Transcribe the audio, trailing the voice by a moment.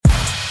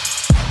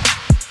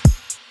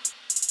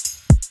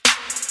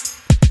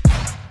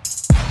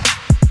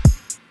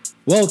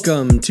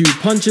Welcome to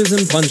Punches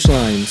and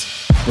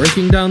Punchlines,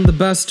 breaking down the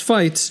best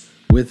fights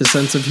with a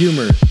sense of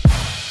humor.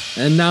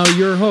 And now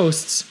your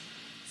hosts,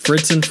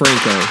 Fritz and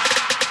Franco.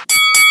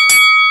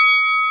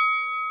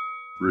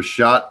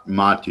 Reshat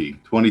Mati,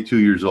 22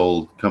 years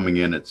old, coming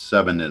in at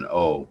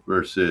 7-0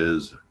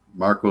 versus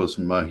Marcos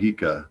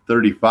Mojica,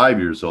 35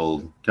 years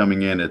old,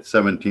 coming in at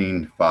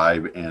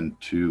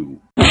 17-5-2.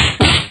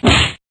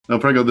 Now,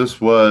 Franco, this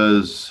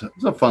was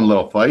a fun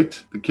little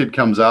fight. The kid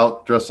comes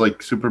out dressed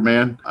like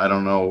Superman. I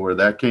don't know where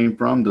that came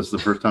from. This is the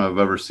first time I've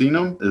ever seen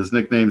him. His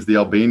nickname's the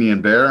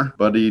Albanian Bear,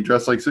 but he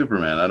dressed like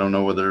Superman. I don't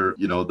know whether,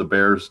 the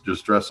bears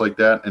just dress like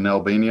that in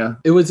Albania.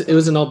 It was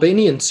an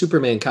Albanian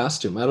Superman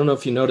costume. I don't know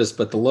if you noticed,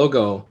 but the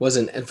logo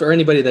wasn't, and for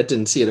anybody that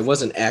didn't see it, it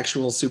wasn't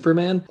actual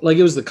Superman. Like,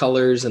 it was the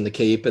colors and the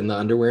cape and the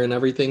underwear and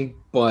everything.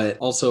 But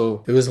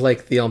also, it was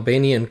like the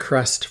Albanian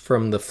crest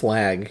from the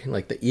flag,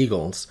 like the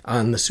eagles,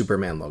 on the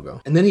Superman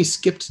logo. And then he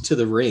skipped to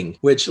the ring,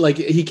 which, like,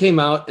 he came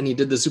out and he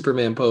did the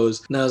Superman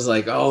pose. And I was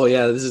like, oh,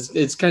 yeah,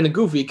 it's kind of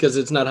goofy because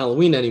it's not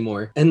Halloween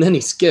anymore. And then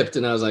he skipped,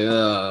 and I was like,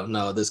 oh,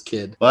 no, this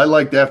kid. Well, I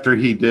liked after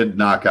he did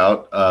knock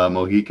out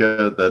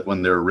Mojica, that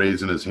when they were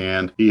raising his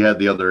hand, he had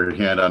the other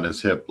hand on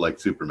his hip like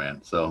Superman.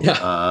 So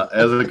yeah.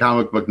 As a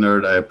comic book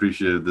nerd, I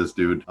appreciated this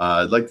dude.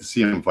 I'd like to see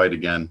him fight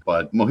again,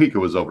 but Mojica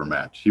was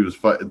overmatched. He was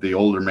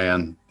the older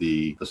man,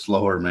 the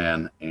slower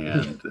man,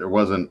 and there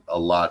wasn't a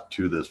lot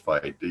to this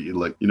fight.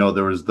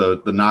 There was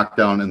the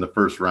knockdown in the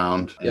first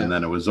round, and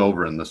then it was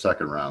over in the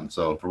second round.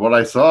 So for what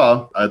I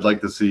saw, I'd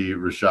like to see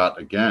Reshat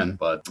again,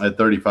 but at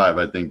 35,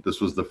 I think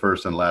this was the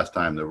first and last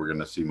time that we're going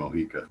to see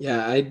Mojica.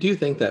 Yeah, I do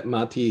think that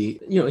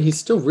Mati, he's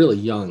still really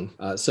young,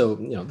 so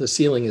the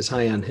ceiling is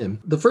high on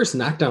him. The first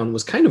knockdown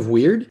was kind of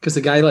weird because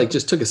the guy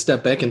just took a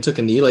step back and took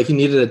a knee, like he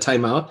needed a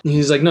timeout, and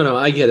he's like, no,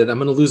 I get it, I'm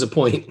going to lose a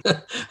point.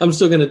 I'm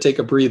still going to take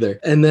a breather.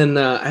 And then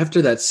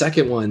after that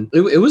second one,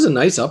 it was a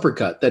nice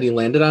uppercut that he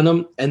landed on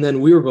him. And then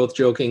we were both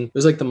joking. It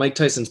was like the Mike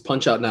Tyson's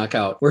punch-out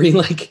knockout where he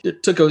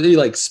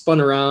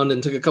spun around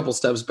and took a couple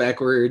steps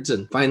backwards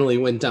and finally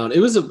went down. It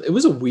was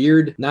a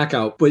weird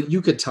knockout, but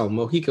you could tell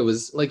Mojica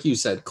was, like you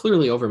said,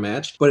 clearly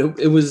overmatched. But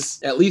it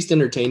was at least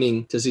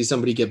entertaining to see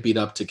somebody get beat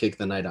up to kick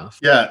the night off.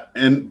 Yeah,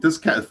 and this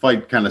kind of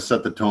fight kind of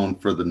set the tone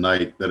for the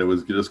night, that it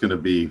was just going to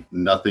be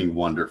nothing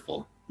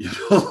wonderful.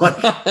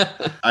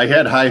 I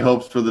had high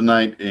hopes for the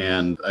night,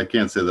 and I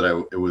can't say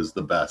that it was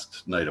the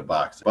best night of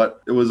boxing,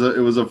 but it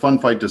was a fun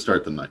fight to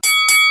start the night.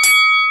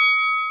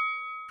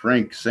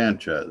 Frank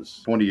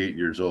Sanchez, 28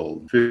 years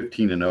old,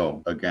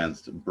 15-0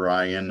 against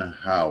Brian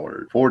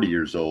Howard, 40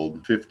 years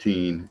old,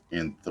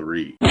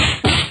 15-3.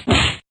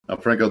 Now,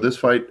 Franco, this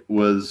fight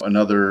was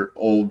another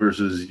old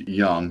versus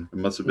young. It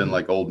must have been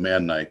like old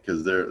man night,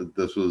 because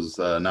this was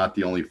not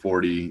the only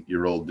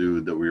 40-year-old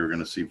dude that we were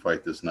going to see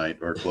fight this night,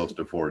 or close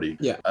to 40.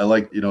 Yeah. I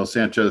like,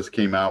 Sanchez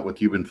came out with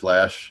Cuban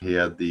Flash. He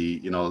had the,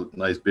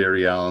 nice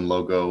Barry Allen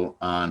logo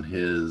on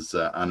his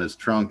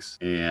trunks,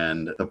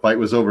 and the fight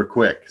was over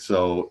quick.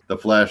 So the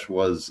Flash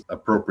was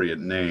appropriate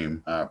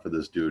name for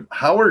this dude.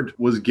 Howard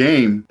was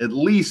game, at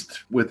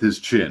least with his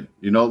chin.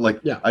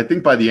 I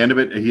think by the end of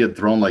it, he had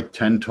thrown like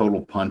 10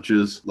 total punches.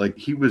 Like,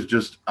 he was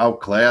just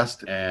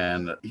outclassed,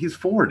 and he's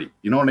 40.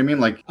 You know what I mean?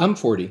 Like, I'm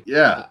 40.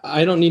 Yeah.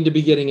 I don't need to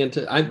be getting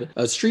into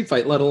a street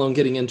fight, let alone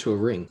getting into a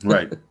ring.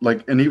 Right.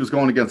 And he was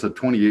going against a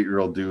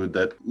 28-year-old dude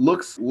that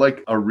looks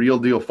like a real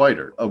deal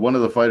fighter. One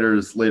of the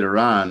fighters later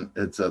on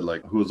had said,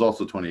 who was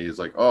also 28, he's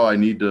like, oh, I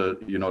need to,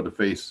 to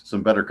face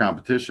some better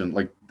competition.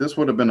 Like, this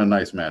would have been a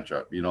nice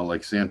matchup,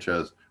 like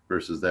Sanchez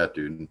versus that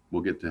dude. And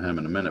we'll get to him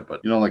in a minute. But,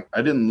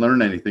 I didn't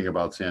learn anything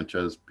about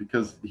Sanchez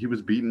because he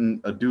was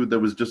beating a dude that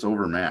was just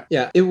overmatched.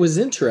 Yeah, it was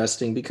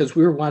interesting because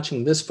we were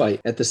watching this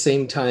fight at the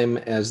same time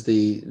as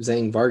the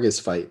Zhang Vargas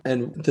fight.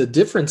 And the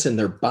difference in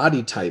their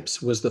body types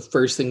was the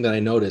first thing that I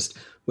noticed.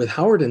 With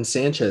Howard and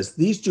Sanchez,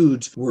 these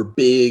dudes were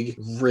big,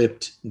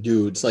 ripped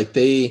dudes. Like,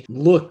 they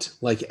looked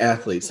like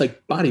athletes,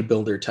 like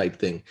bodybuilder type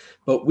thing.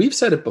 But we've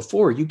said it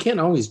before, you can't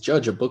always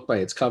judge a book by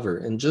its cover.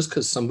 And just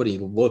because somebody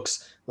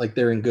looks like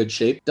they're in good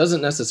shape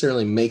doesn't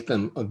necessarily make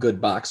them a good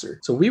boxer.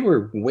 So we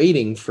were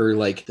waiting for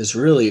this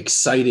really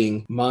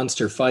exciting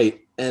monster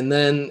fight. And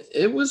then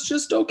it was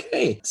just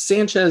okay.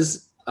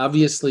 Sanchez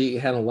obviously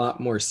had a lot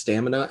more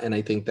stamina, and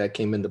I think that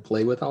came into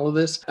play with all of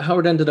this.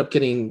 Howard ended up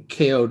getting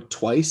KO'd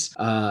twice.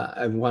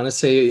 I want to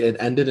say it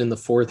ended in the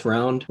fourth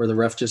round where the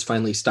ref just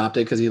finally stopped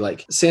it because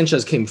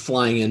Sanchez came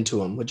flying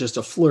into him with just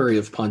a flurry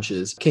of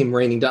punches, came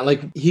raining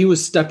down. He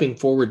was stepping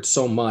forward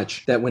so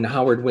much that when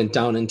Howard went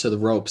down into the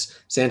ropes,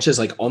 Sanchez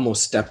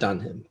almost stepped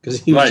on him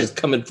because he was just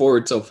coming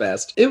forward so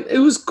fast. It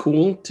was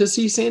cool to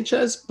see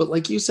Sanchez, but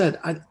like you said,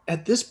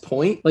 at this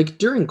point,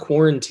 during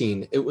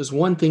quarantine, it was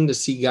one thing to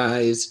see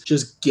guys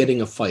just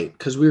getting a fight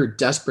because we were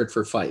desperate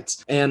for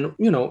fights. And,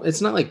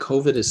 it's not like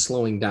COVID is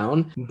slowing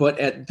down, but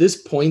at this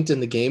point in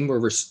the game where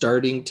we're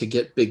starting to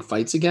get big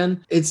fights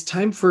again, it's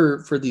time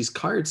for these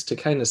cards to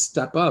kind of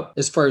step up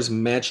as far as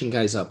matching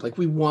guys up. Like,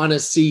 we want to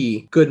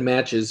see good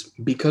matches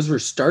because we're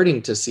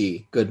starting to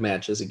see good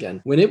matches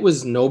again. When it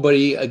was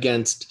nobody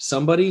against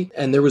somebody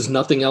and there was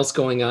nothing else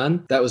going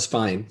on, that was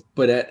fine.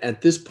 But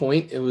at this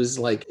point, it was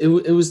like it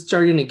was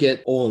starting to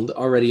get old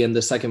already in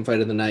the second fight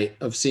of the night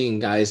of seeing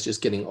guys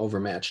just getting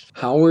overmatched.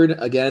 Howard,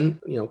 again,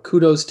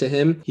 kudos to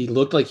him. He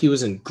looked like he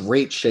was in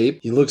great shape.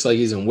 He looks like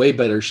he's in way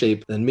better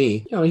shape than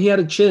me. He had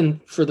a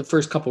chin for the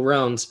first couple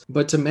rounds,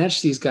 but to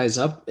match these guys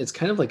up, it's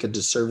kind of like a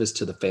disservice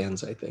to the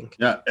fans, I think.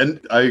 Yeah,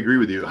 and I agree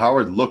with you.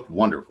 Howard looked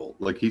wonderful.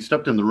 Like, he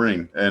stepped in the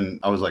ring, and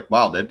I was like,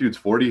 wow, that dude's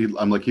 40.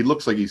 I'm like, he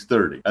looks like he's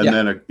 30. And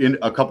then in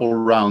a couple of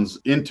rounds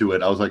into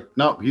it, I was like,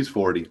 no, he's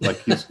 40.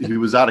 Like, he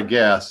was out of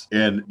gas,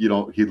 and,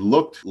 he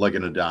looked like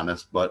an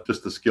Adonis, but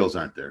just the skills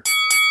aren't there.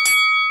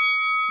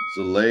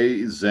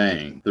 Zhilei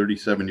Zhang,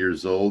 37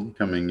 years old,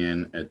 coming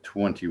in at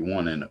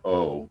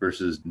 21-0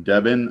 versus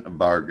Devin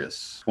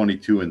Vargas,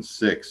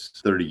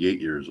 22-6, 38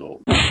 years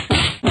old.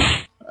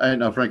 I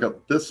know, Franco,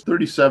 this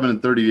 37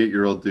 and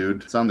 38-year-old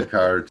dude, it's on the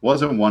card,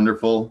 wasn't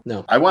wonderful.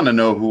 No. I want to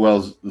know who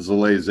else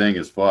Zhilei Zhang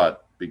has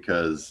fought,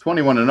 because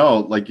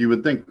 21-0, like, you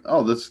would think,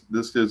 oh, this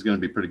is going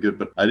to be pretty good,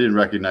 but I didn't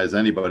recognize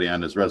anybody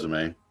on his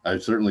resume. I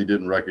certainly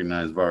didn't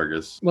recognize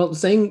Vargas. Well,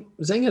 Zhang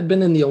had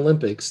been in the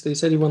Olympics. They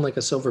said he won like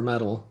a silver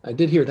medal. I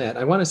did hear that.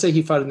 I want to say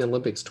he fought in the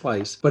Olympics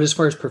twice. But as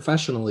far as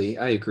professionally,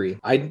 I agree.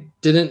 I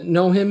didn't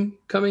know him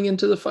coming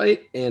into the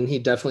fight, and he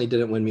definitely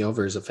didn't win me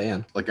over as a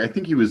fan. Like, I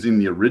think he was in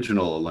the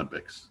original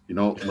Olympics,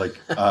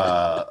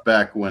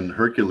 back when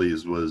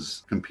Hercules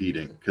was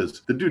competing,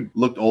 because the dude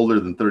looked older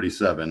than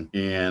 37.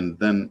 And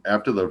then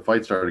after the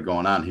fight started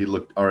going on, he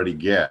looked already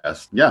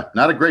gassed. Yeah,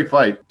 not a great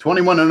fight.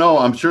 21-0.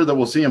 I'm sure that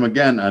we'll see him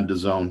again on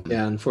DAZN.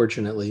 Yeah,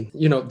 unfortunately.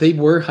 They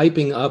were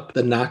hyping up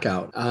the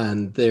knockout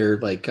on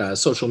their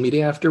social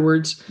media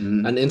afterwards.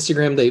 Mm-hmm. On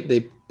Instagram, they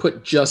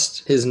put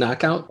just his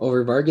knockout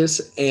over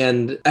Vargas,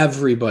 and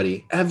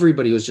everybody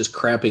was just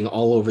crapping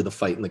all over the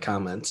fight in the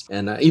comments.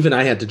 And even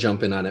I had to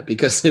jump in on it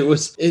because it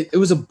was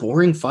a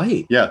boring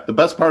fight. Yeah, the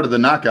best part of the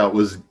knockout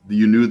was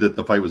you knew that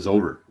the fight was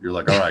over. You're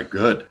like, all right,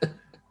 good.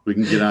 We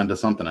can get on to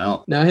something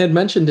else. Now, I had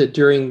mentioned it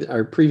during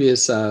our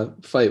previous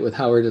fight with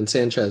Howard and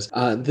Sanchez.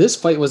 This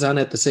fight was on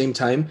at the same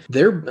time.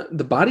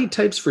 The body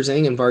types for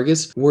Zhang and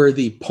Vargas were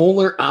the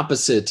polar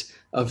opposite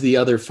of the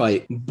other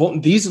fight.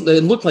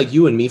 It looked like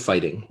you and me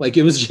fighting. Like,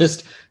 it was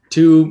just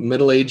two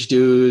middle-aged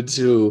dudes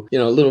who,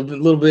 a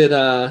little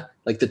bit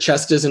like the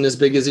chest isn't as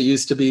big as it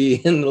used to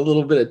be, and a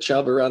little bit of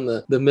chub around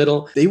the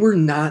middle. They were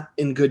not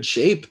in good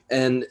shape.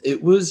 And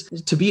it was,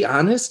 to be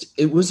honest,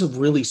 it was a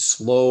really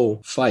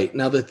slow fight.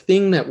 Now, the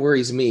thing that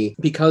worries me,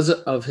 because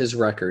of his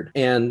record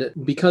and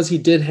because he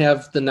did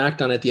have the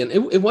knockdown at the end,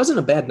 it wasn't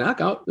a bad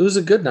knockout. It was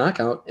a good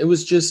knockout. It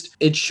was just,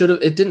 it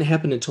didn't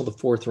happen until the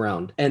fourth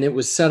round. And it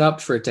was set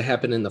up for it to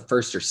happen in the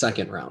first or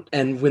second round.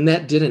 And when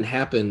that didn't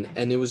happen,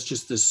 and it was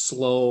just this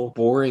slow,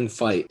 boring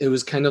fight, it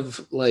was kind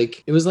of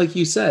like,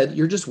 you said,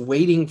 you're just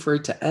waiting for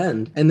it to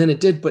end, and then it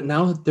did. But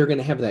now they're going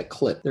to have that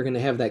clip. They're going to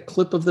have that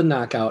clip of the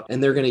knockout,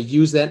 and they're going to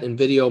use that in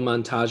video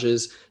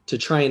montages to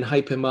try and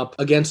hype him up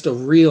against a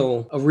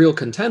real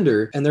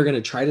contender, and they're going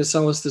to try to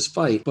sell us this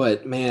fight.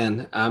 But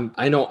man,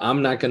 I know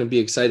I'm not going to be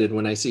excited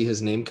when I see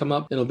his name come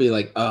up. It'll be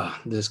like,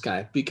 this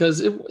guy, because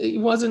it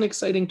wasn't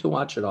exciting to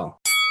watch at all.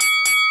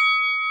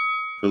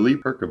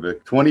 Filip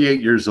Hrgovic,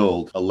 28 years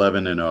old,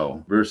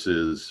 11-0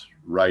 versus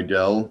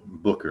Rydell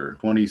Booker,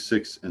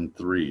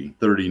 26-3,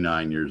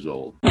 39 years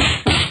old.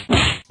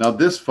 Now,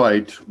 this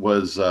fight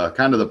was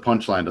kind of the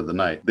punchline of the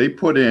night. They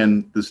put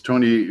in this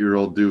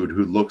 28-year-old dude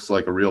who looks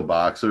like a real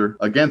boxer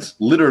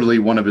against literally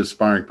one of his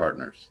sparring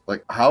partners.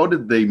 Like, how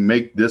did they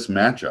make this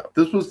matchup?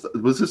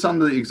 Was this on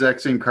the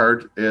exact same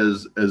card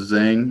as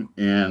Zhang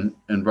and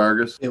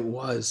Vargas? It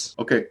was.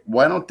 Okay,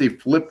 why don't they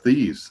flip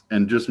these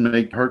and just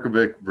make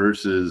Hrgovic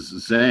versus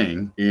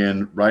Zhang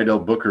and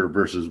Rydell Booker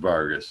versus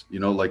Vargas?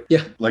 Like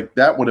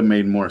that would have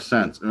made more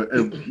sense.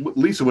 At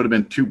least it would have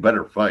been two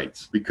better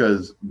fights,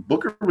 because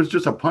Booker was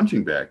just a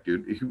punching bag,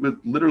 dude. He would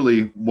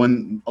literally,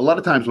 a lot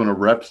of times when a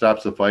ref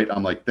stops the fight,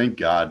 I'm like, thank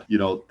God,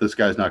 this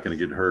guy's not going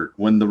to get hurt.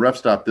 When the ref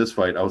stopped this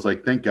fight, I was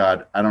like, thank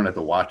God, I don't have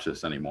to watch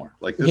this anymore.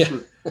 Like,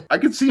 I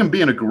could see him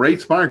being a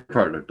great sparring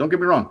partner. Don't get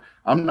me wrong.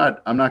 I'm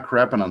not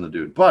crapping on the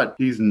dude, but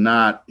he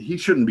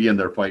shouldn't be in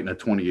there fighting a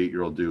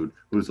 28-year-old dude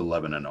who's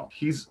 11-0.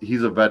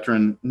 He's a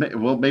veteran.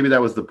 Well, maybe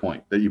that was the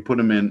point, that you put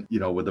him in,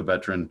 with a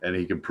veteran and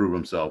he can prove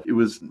himself. It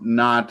was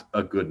not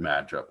a good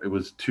matchup. It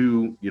was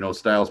two,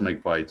 styles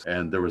make fights,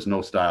 and there was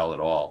no style at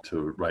all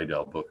to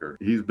Rydell Booker.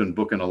 He's been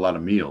booking a lot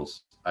of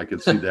meals I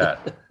could see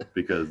that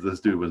because this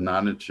dude was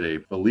not in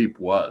shape. Filip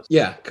was.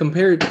 Yeah,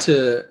 compared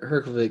to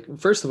Hrgovic,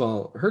 first of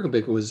all,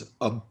 Hrgovic was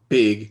a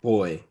big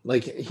boy.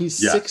 Like he's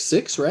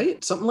 6'6",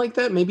 right? Something like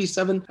that, maybe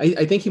 7.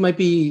 I think he might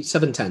be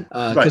 7'10",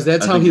 because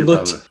that's how he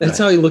looked. That's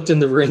how he looked in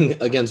the ring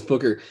against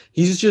Booker.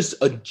 He's just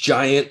a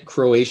giant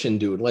Croatian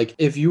dude. Like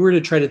if you were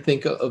to try to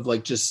think of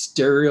like just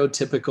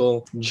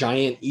stereotypical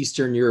giant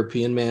Eastern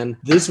European man,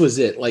 this was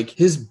it. Like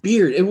his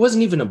beard, it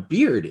wasn't even a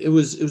beard. It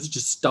was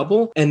just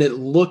stubble, and it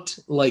looked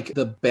like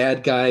the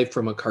bad guy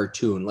from a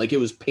cartoon. Like it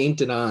was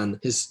painted on.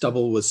 His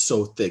stubble was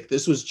so thick.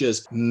 This was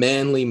just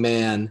manly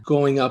man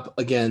going up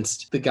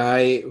against the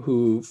guy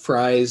who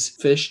fries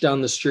fish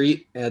down the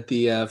street at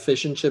the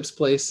fish and chips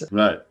place.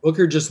 Right.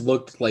 Booker just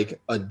looked like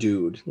a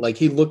dude. Like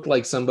he looked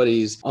like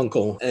somebody's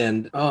uncle.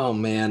 And oh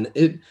man,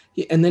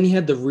 and then he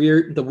had the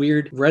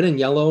weird red and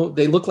yellow.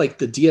 They look like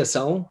the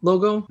DSL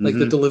logo, like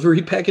the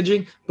delivery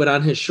packaging, but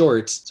on his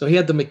shorts. So he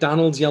had the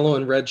McDonald's yellow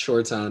and red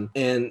shorts on,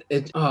 and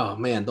oh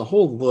man, the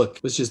whole look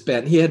was just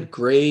bad. He had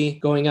gray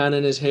going on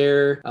in his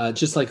hair,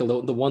 just like the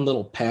one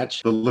little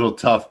patch, the little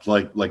tuft,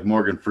 like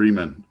Morgan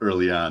Freeman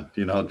early on.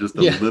 Just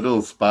a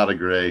little spot of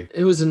gray.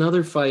 It was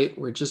another fight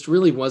where it just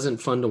really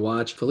wasn't fun to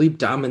watch. Filip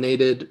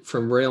dominated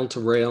from rail to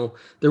rail.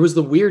 There was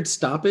the weird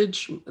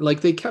stoppage.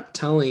 Like they kept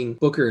telling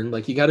Booker,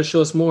 like, you got to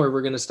show us more.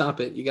 We're going to stop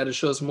it. You got to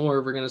show us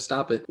more. We're going to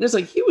stop it. And it's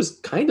like, he was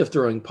kind of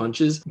throwing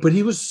punches, but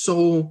he was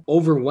so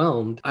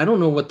overwhelmed. I don't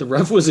know what the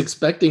ref was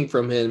expecting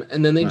from him.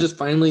 And then they just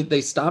finally,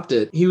 they stopped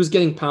it. He was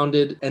getting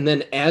pounded. And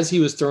then as he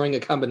was throwing a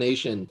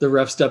combination, the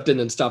ref stepped in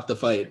and stopped the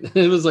fight.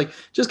 It was like,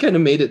 just kind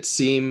of made it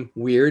seem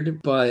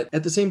weird. But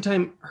at the same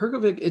time,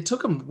 Hrgovic, it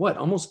took him,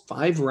 almost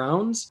 5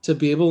 rounds to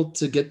be able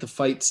to get the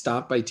fight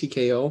stopped by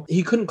TKO.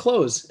 He couldn't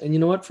close. And you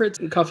know what, Fritz?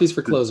 Coffee's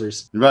for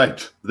closers.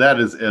 Right. That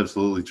is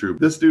absolutely true.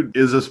 This dude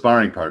is a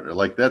sparring partner.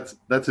 Like that's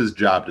his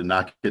job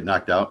to get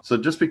knocked out. So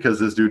just because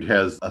this dude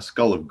has a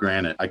skull of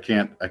granite, I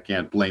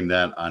can't blame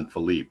that on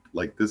Filip.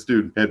 Like this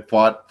dude had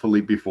fought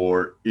Filip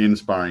before in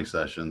sparring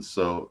sessions,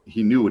 so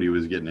he knew what he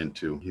was getting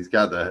into. He's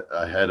got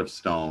a head of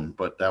stone,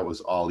 but that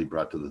was all he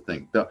brought to the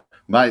thing.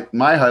 My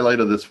highlight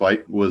of this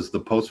fight was the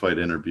post-fight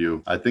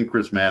interview. I think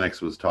Chris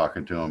Mannix was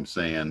talking to him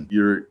saying,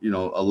 you're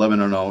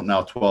 11-0,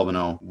 now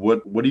 12-0.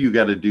 What do you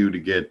got to do to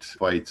get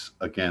fights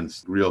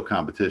against real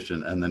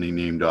competition? And then he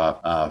named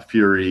off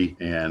Fury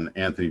and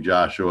Anthony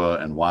Joshua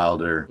and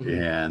Wilder.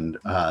 And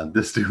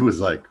this dude was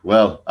like,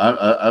 well,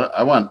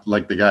 I want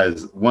like the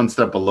guys one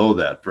step below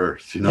that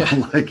first, I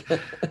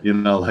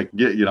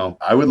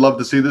would love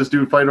to see this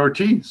dude fight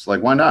Ortiz.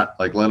 Like, why not?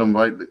 Like, let him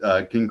fight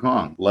King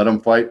Kong. Let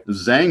him fight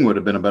Zhang would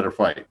have been a better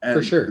fight. And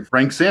for sure.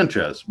 Frank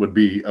Sanchez would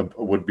be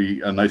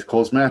a nice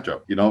close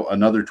matchup.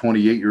 Another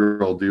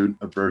 28-year-old dude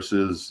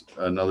versus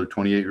another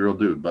 28-year-old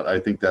dude. But I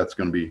think that's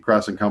going to be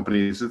crossing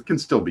companies. It can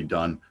still be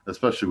done,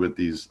 especially with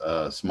these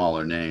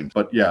smaller names.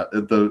 But yeah,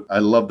 I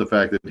love the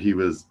fact that he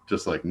was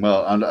just like,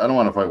 well, I don't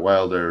want to fight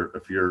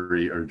Wilder,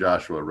 Fury, or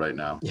Joshua right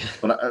now. Yeah.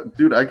 But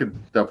dude, I could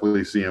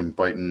definitely see him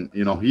fighting.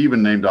 He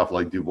even named off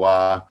like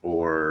Dubois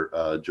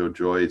or Joe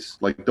Joyce.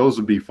 Like those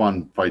would be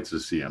fun fights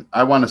to see him.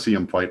 I want to see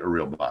him fight a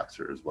real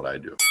boxer is what I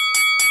do.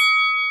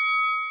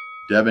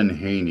 Devin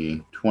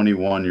Haney,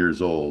 21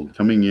 years old,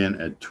 coming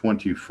in at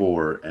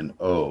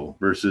 24-0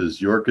 versus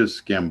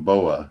Yuriorkis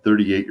Gamboa,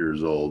 38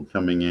 years old,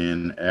 coming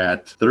in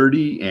at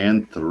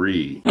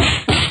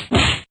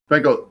 30-3.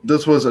 Franco,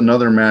 this was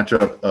another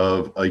matchup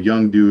of a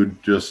young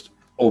dude just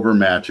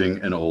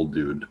overmatching an old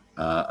dude.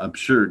 I'm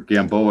sure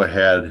Gamboa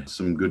had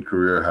some good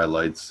career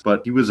highlights,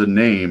 but he was a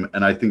name,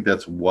 and I think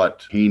that's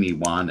what Haney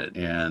wanted.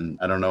 And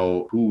I don't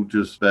know who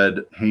just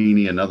fed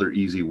Haney another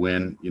easy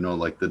win,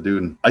 like the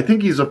dude. I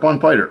think he's a fun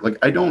fighter. Like,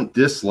 I don't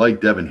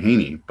dislike Devin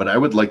Haney, but I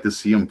would like to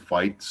see him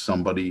fight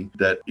somebody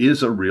that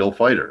is a real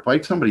fighter.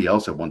 Fight somebody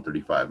else at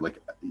 135. Like,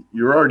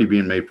 you're already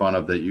being made fun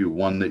of that you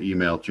won the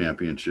email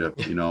championship,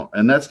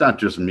 and that's not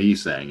just me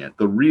saying it.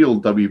 The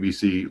real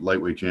WBC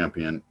lightweight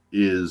champion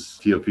is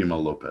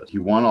Teofimo Lopez. He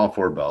won all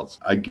 4 belts.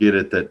 I get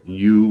it that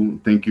you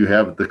think you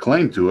have the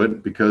claim to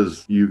it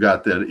because you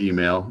got that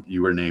email,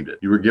 you were named it.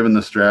 You were given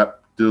the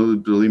strap.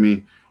 Believe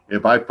me,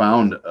 if I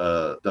found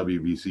a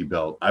WBC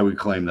belt, I would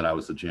claim that I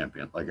was the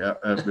champion. Like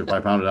if I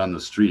found it on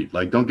the street,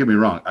 like, don't get me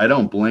wrong. I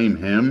don't blame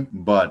him,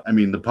 but I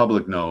mean, the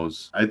public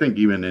knows. I think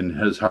even in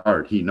his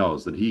heart, he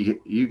knows that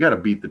you got to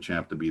beat the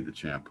champ to be the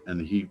champ.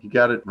 And he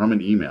got it from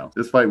an email.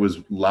 This fight was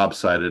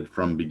lopsided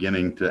from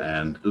beginning to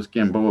end. This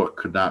Gamboa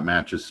could not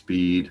match his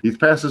speed. He's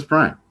past his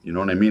prime. You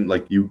know what I mean?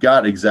 Like, you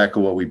got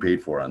exactly what we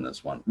paid for on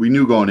this one. We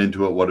knew going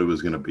into it what it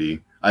was going to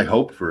be. I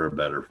hoped for a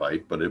better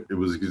fight, but it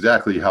was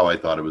exactly how I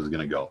thought it was going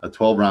to go. A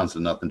 12 rounds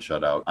to nothing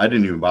shutout. I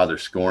didn't even bother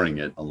scoring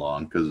it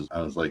along because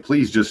I was like,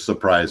 please just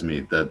surprise me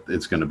that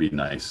it's going to be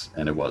nice.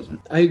 And it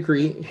wasn't. I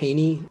agree.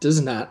 Haney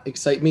does not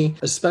excite me,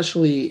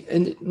 especially,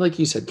 and like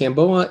you said,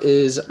 Gamboa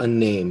is a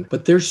name,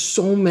 but there's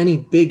so many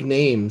big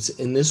names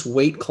in this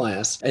weight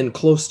class and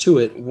close to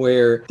it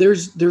where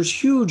there's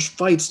huge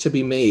fights to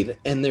be made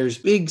and there's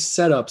big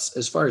setups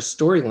as far as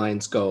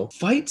storylines go.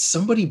 Fight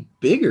somebody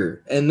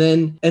bigger. And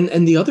then,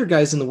 and the other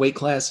guys guys in the weight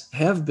class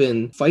have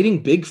been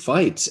fighting big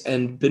fights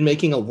and been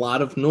making a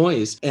lot of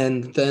noise.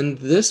 And then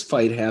this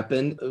fight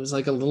happened. It was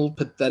like a little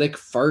pathetic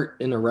fart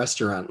in a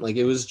restaurant. Like,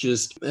 it was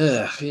just,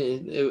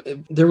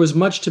 there was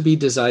much to be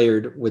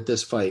desired with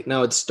this fight.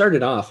 Now, it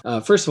started off,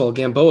 first of all,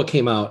 Gamboa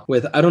came out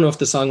with, I don't know if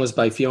the song was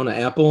by Fiona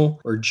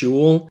Apple or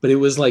Jewel, but it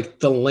was like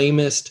the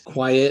lamest,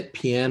 quiet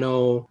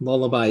piano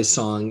lullaby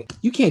song.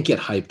 You can't get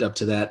hyped up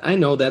to that. I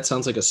know that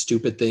sounds like a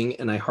stupid thing,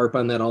 and I harp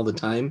on that all the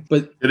time,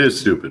 but it is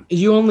stupid.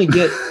 You only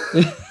get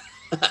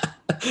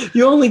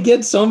you only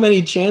get so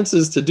many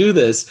chances to do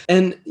this.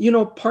 And,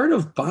 part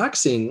of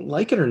boxing,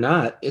 like it or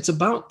not, it's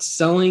about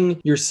selling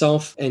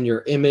yourself and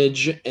your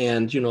image.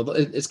 And,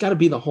 it's got to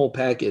be the whole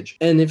package.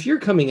 And if you're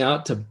coming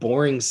out to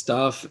boring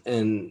stuff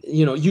and,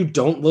 you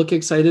don't look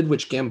excited,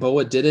 which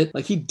Gamboa didn't,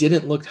 like, he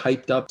didn't look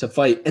hyped up to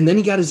fight. And then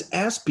he got his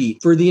ass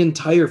beat for the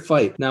entire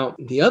fight. Now,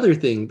 the other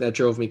thing that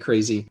drove me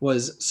crazy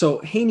was, so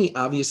Haney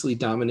obviously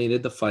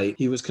dominated the fight.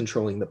 He was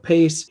controlling the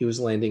pace. He was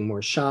landing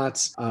more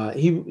shots.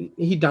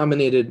 He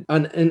dominated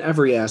in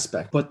every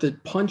aspect, but the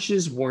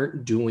punches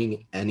weren't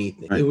doing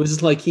anything. Right. It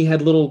was like he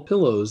had little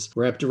pillows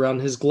wrapped around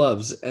his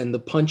gloves, and the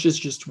punches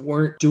just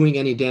weren't doing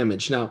any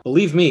damage. Now,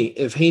 believe me,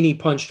 if Haney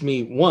punched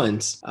me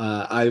once,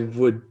 I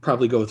would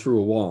probably go through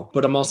a wall,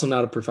 but I'm also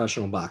not a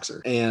professional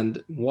boxer.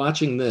 And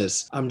watching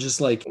this, I'm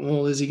just like,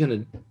 well, is he going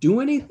to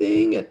do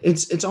anything?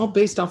 It's all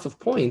based off of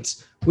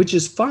points, which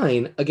is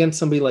fine against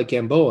somebody like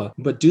Gamboa,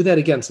 but do that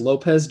against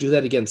Lopez, do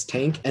that against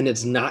Tank, and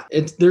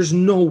there's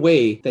no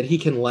way that he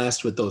can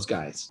last with those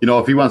guys.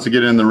 If he wants to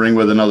get in the ring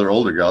with another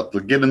older guy,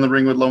 get in the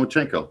ring with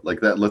Lomachenko,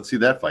 like that. Let's see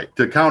that fight.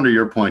 To counter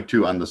your point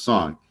too on the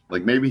song,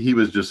 like maybe he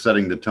was just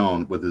setting the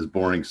tone with his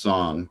boring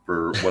song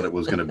for what it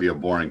was going to be a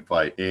boring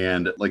fight.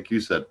 And like you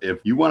said, if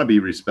you want to be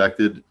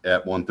respected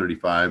at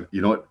 135,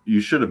 you know what?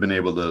 You should have been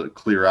able to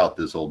clear out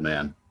this old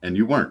man. And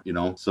you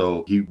weren't,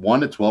 so he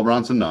won at 12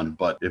 rounds to none.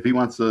 But if he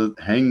wants to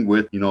hang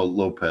with,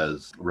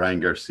 Lopez, Ryan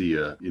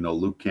Garcia,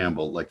 Luke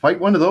Campbell, like fight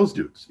one of those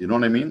dudes. You know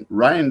what I mean?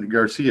 Ryan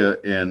Garcia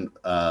and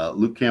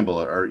Luke Campbell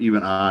are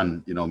even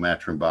on,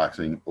 Matchroom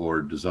Boxing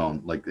or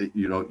DAZN. Like,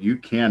 you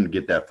can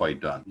get that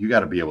fight done. You got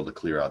to be able to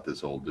clear out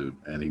this old dude.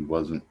 And he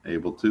wasn't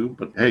able to.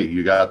 But hey,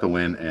 you got the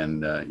win,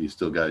 and you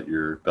still got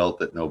your belt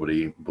that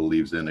nobody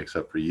believes in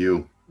except for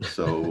you.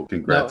 So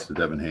congrats to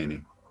Devin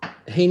Haney.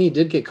 Haney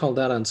did get called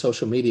out on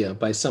social media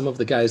by some of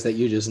the guys that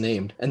you just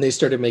named, and they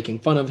started making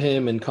fun of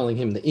him and calling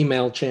him the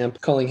email champ,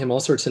 calling him all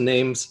sorts of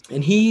names.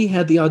 And he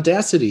had the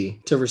audacity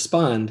to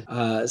respond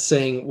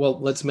saying, well,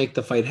 let's make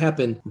the fight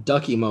happen.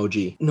 Duck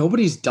emoji.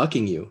 Nobody's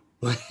ducking you.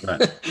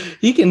 Right.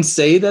 He can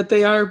say that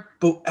they are,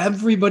 but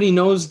everybody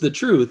knows the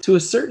truth to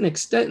a certain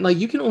extent. Like,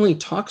 you can only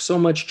talk so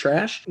much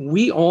trash.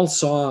 We all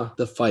saw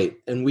the fight,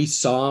 and we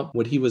saw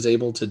what he was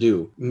able to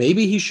do.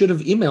 Maybe he should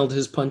have emailed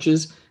his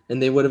punches,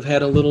 and they would have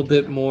had a little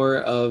bit more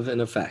of an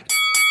effect.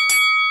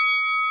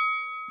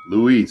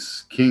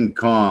 Luis King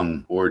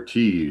Kong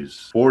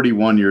Ortiz,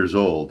 41 years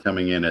old,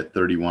 coming in at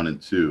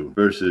 31-2,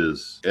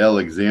 versus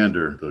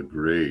Alexander the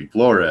Great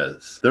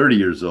Flores, 30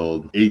 years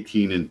old,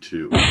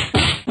 18-2.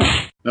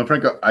 Now,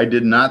 Franco, I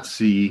did not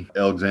see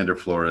Alexander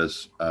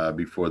Flores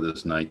before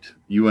this night.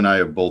 You and I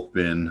have both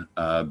been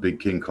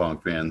big King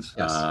Kong fans.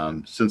 Yes.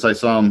 Since I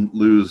saw him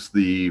lose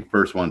the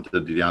first one to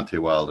Deontay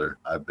Wilder,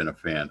 I've been a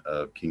fan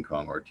of King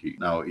Kong Ortiz.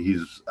 Now,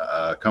 he's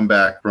came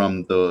back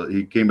from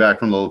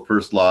the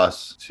first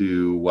loss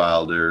to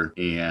Wilder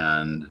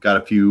and got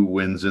a few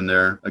wins in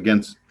there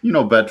against,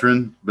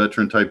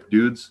 veteran type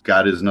dudes.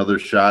 Got his another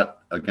shot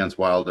against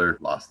Wilder,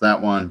 lost that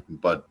one.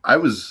 But I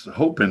was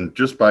hoping,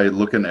 just by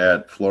looking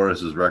at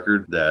Flores's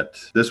record, that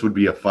this would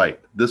be a fight.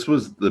 This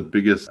was the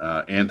biggest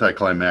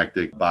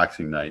anticlimactic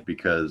boxing night,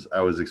 because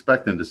I was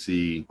expecting to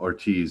see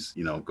Ortiz,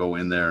 go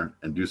in there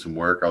and do some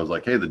work. I was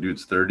like, hey, the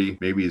dude's 30.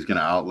 Maybe he's going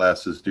to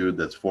outlast this dude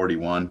that's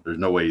 41. There's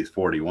no way he's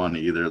 41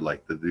 either.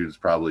 Like, the dude's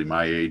probably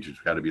my age.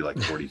 It's got to be like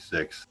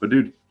 46. But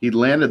dude, he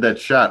landed that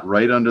shot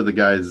right under the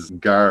guy's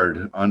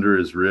guard, under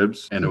his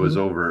ribs, and it was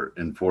over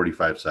in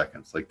 45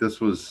 seconds. Like, this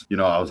was,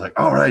 I was like,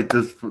 all right,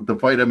 the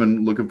fight I've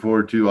been looking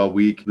forward to all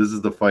week. This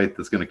is the fight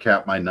that's going to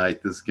cap my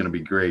night. This is going to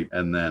be great.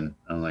 And then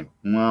I'm like,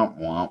 wah,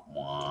 wah,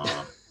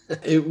 wah.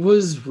 It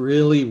was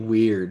really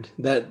weird,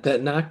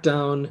 that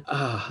knockdown.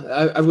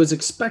 I was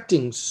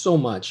expecting so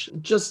much.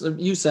 Just,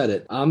 you said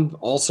it. I'm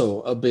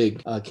also a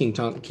big King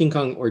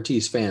Kong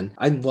Ortiz fan.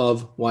 I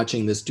love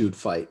watching this dude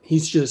fight.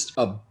 He's just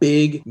a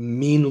big,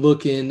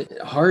 mean-looking,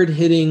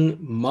 hard-hitting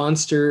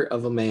monster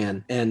of a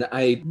man. And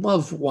I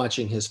love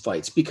watching his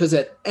fights, because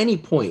at any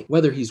point,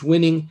 whether he's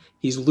winning,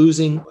 he's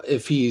losing,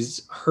 if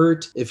he's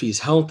hurt, if he's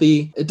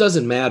healthy, it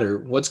doesn't matter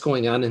what's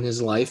going on in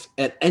his life.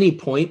 At any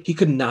point, he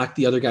could knock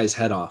the other guy's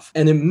head off.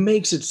 And it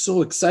makes it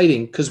so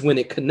exciting, because when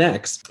it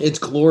connects, it's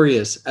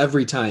glorious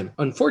every time.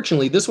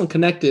 Unfortunately, this one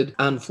connected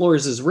on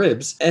Flores'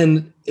 ribs,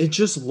 and it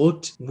just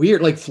looked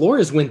weird. Like,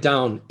 Flores went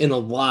down in a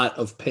lot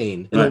of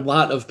pain, a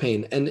lot of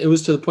pain. And it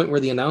was to the point where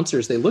the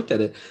announcers, they looked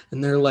at it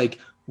and they're like,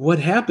 what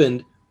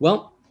happened?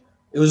 Well,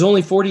 it was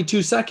only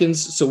 42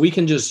 seconds, so we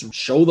can just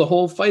show the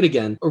whole fight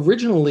again.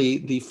 Originally,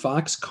 the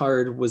Fox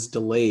card was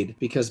delayed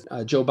because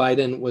Joe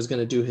Biden was going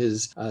to do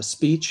his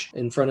speech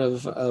in front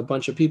of a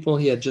bunch of people.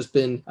 He had just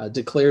been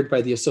declared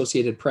by the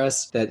Associated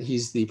Press that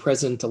he's the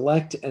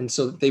president-elect, and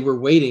so they were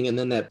waiting, and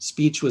then that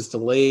speech was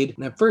delayed.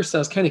 And at first, I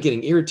was kind of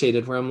getting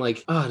irritated where I'm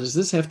like, does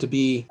this have to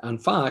be on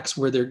Fox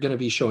where they're going to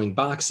be showing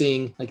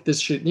boxing? Like this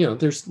should,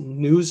 there's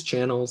news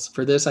channels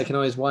for this. I can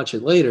always watch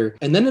it later.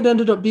 And then it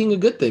ended up being a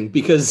good thing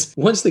because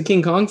once the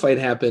King Kong fight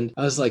happened,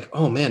 I was like,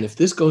 oh man, if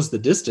this goes the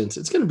distance,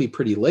 it's going to be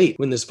pretty late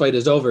when this fight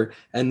is over.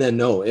 And then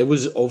no, it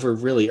was over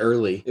really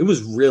early. It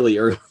was really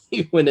early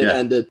when it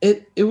ended.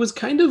 It was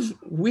kind of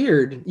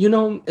weird.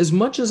 As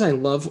much as I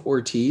love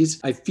Ortiz,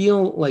 I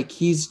feel like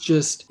he's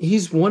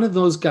one of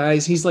those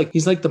guys. He's like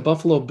the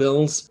Buffalo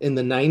Bills in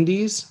the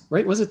 90s,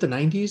 right? Was it the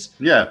 90s?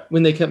 Yeah.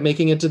 When they kept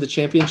making it to the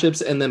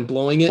championships and then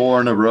blowing it.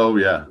 4 in a row,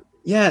 yeah.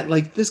 Yeah,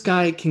 like this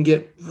guy can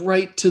get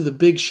right to the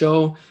big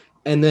show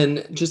and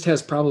then just has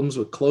problems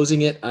with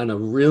closing it on a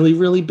really,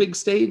 really big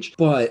stage.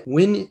 But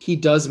when he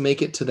does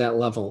make it to that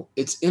level,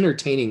 it's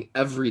entertaining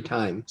every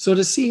time. So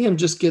to see him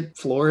just get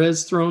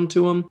Flores thrown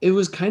to him, it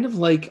was kind of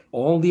like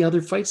all the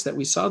other fights that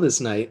we saw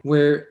this night,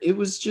 where it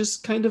was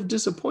just kind of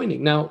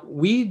disappointing. Now,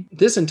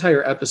 this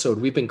entire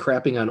episode, we've been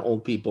crapping on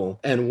old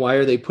people and why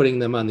are they putting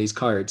them on these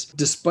cards?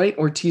 Despite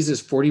Ortiz's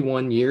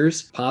 41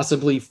 years,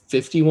 possibly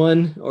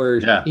 51,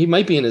 or he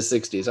might be in his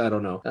 60s. I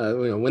don't know.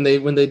 When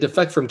they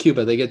defect from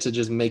Cuba, they get to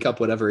just make up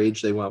whatever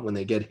age they want when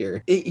they get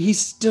here. He's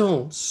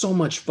still so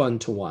much fun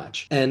to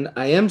watch. And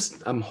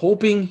I'm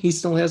hoping he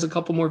still has a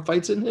couple more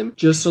fights in him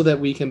just so that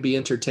we can be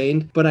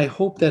entertained. But I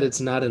hope that it's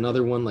not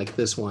another one like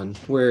this one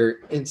where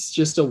it's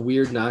just a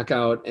weird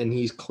knockout and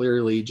he's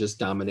clearly just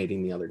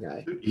dominating the other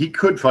guy. He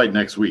could fight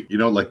next week.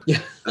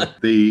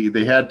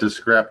 They had to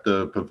scrap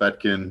the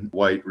Povetkin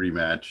White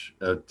rematch.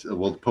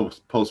 We'll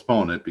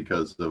postpone it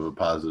because of a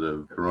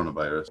positive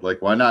coronavirus.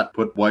 Like, why not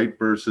put White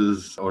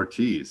versus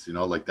Ortiz?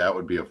 That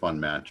would be a fun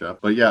match.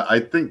 But yeah, I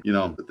think,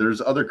 there's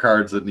other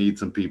cards that need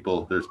some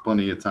people. There's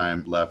plenty of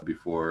time left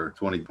before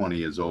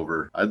 2020 is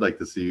over. I'd like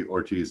to see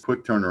Ortiz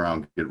quick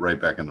turnaround, get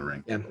right back in the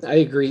ring. Yeah, I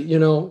agree.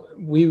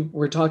 We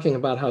were talking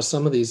about how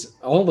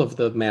all of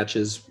the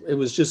matches, it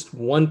was just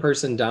one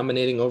person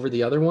dominating over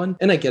the other one.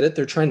 And I get it.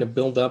 They're trying to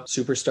build up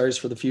superstars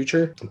for the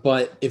future.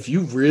 But if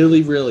you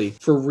really, really,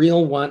 for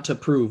real want to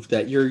prove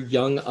that you're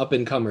young up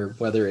and comer,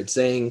 whether it's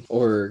Zhang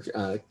or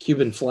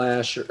Cuban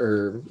Flash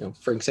or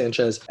Frank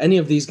Sanchez, any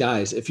of these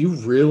guys, if you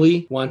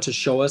really want to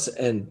show us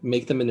and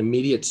make them an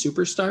immediate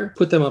superstar,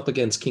 put them up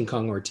against King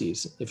Kong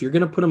Ortiz. If you're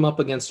going to put him up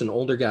against an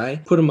older guy,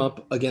 put him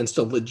up against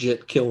a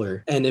legit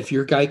killer. And if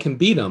your guy can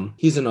beat him,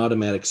 he's an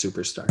automatic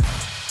superstar.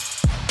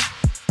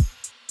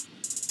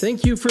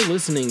 Thank you for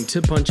listening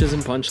to Punches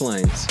and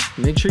Punchlines.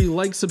 Make sure you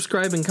like,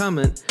 subscribe, and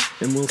comment,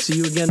 and we'll see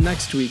you again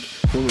next week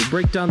when we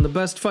break down the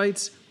best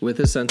fights with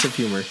a sense of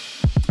humor.